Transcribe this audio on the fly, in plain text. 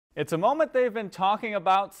It's a moment they've been talking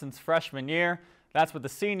about since freshman year. That's what the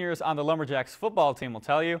seniors on the Lumberjacks football team will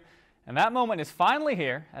tell you. And that moment is finally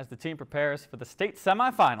here as the team prepares for the state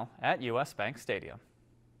semifinal at US Bank Stadium.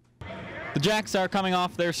 The Jacks are coming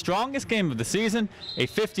off their strongest game of the season, a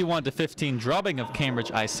 51-15 drubbing of Cambridge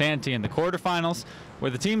Isanti in the quarterfinals,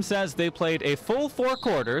 where the team says they played a full 4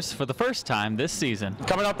 quarters for the first time this season.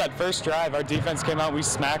 Coming up that first drive, our defense came out, we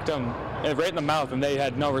smacked them right in the mouth, and they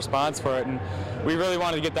had no response for it. And we really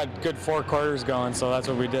wanted to get that good 4 quarters going, so that's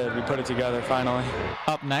what we did. We put it together finally.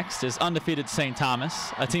 Up next is undefeated St.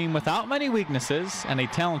 Thomas, a team without many weaknesses and a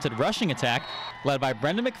talented rushing attack led by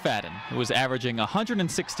Brendan McFadden, who is averaging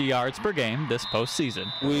 160 yards per game this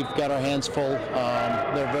postseason. We've got our hands full.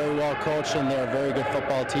 They're very well coached and they're a very good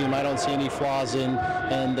football team. I don't see any flaws in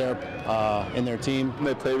their team.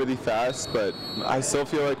 They play really fast, but I still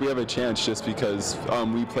feel like we have a chance just because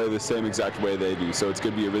we play the same exact way they do. So it's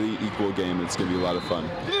going to be a really equal game. It's going to be a lot of fun.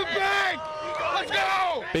 Let's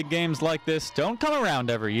go! Big games like this don't come around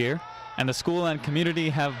every year, and the school and community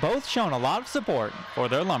have both shown a lot of support for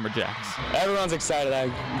their Lumberjacks. Everyone's excited.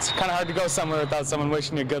 It's kind of hard to go somewhere without someone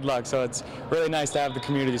wishing you good luck, so it's really nice to have the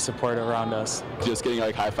community support around us. Just getting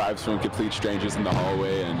like high fives from complete strangers in the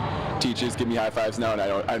hallway, and teachers give me high fives now, and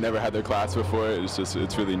I've never had their class before.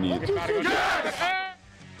 It's really neat.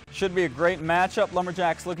 Should be a great matchup.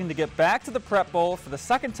 Lumberjacks looking to get back to the Prep Bowl for the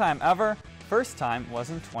second time ever. First time was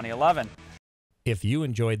in 2011. If you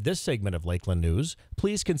enjoyed this segment of Lakeland News,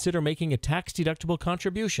 please consider making a tax-deductible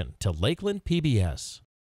contribution to Lakeland PBS.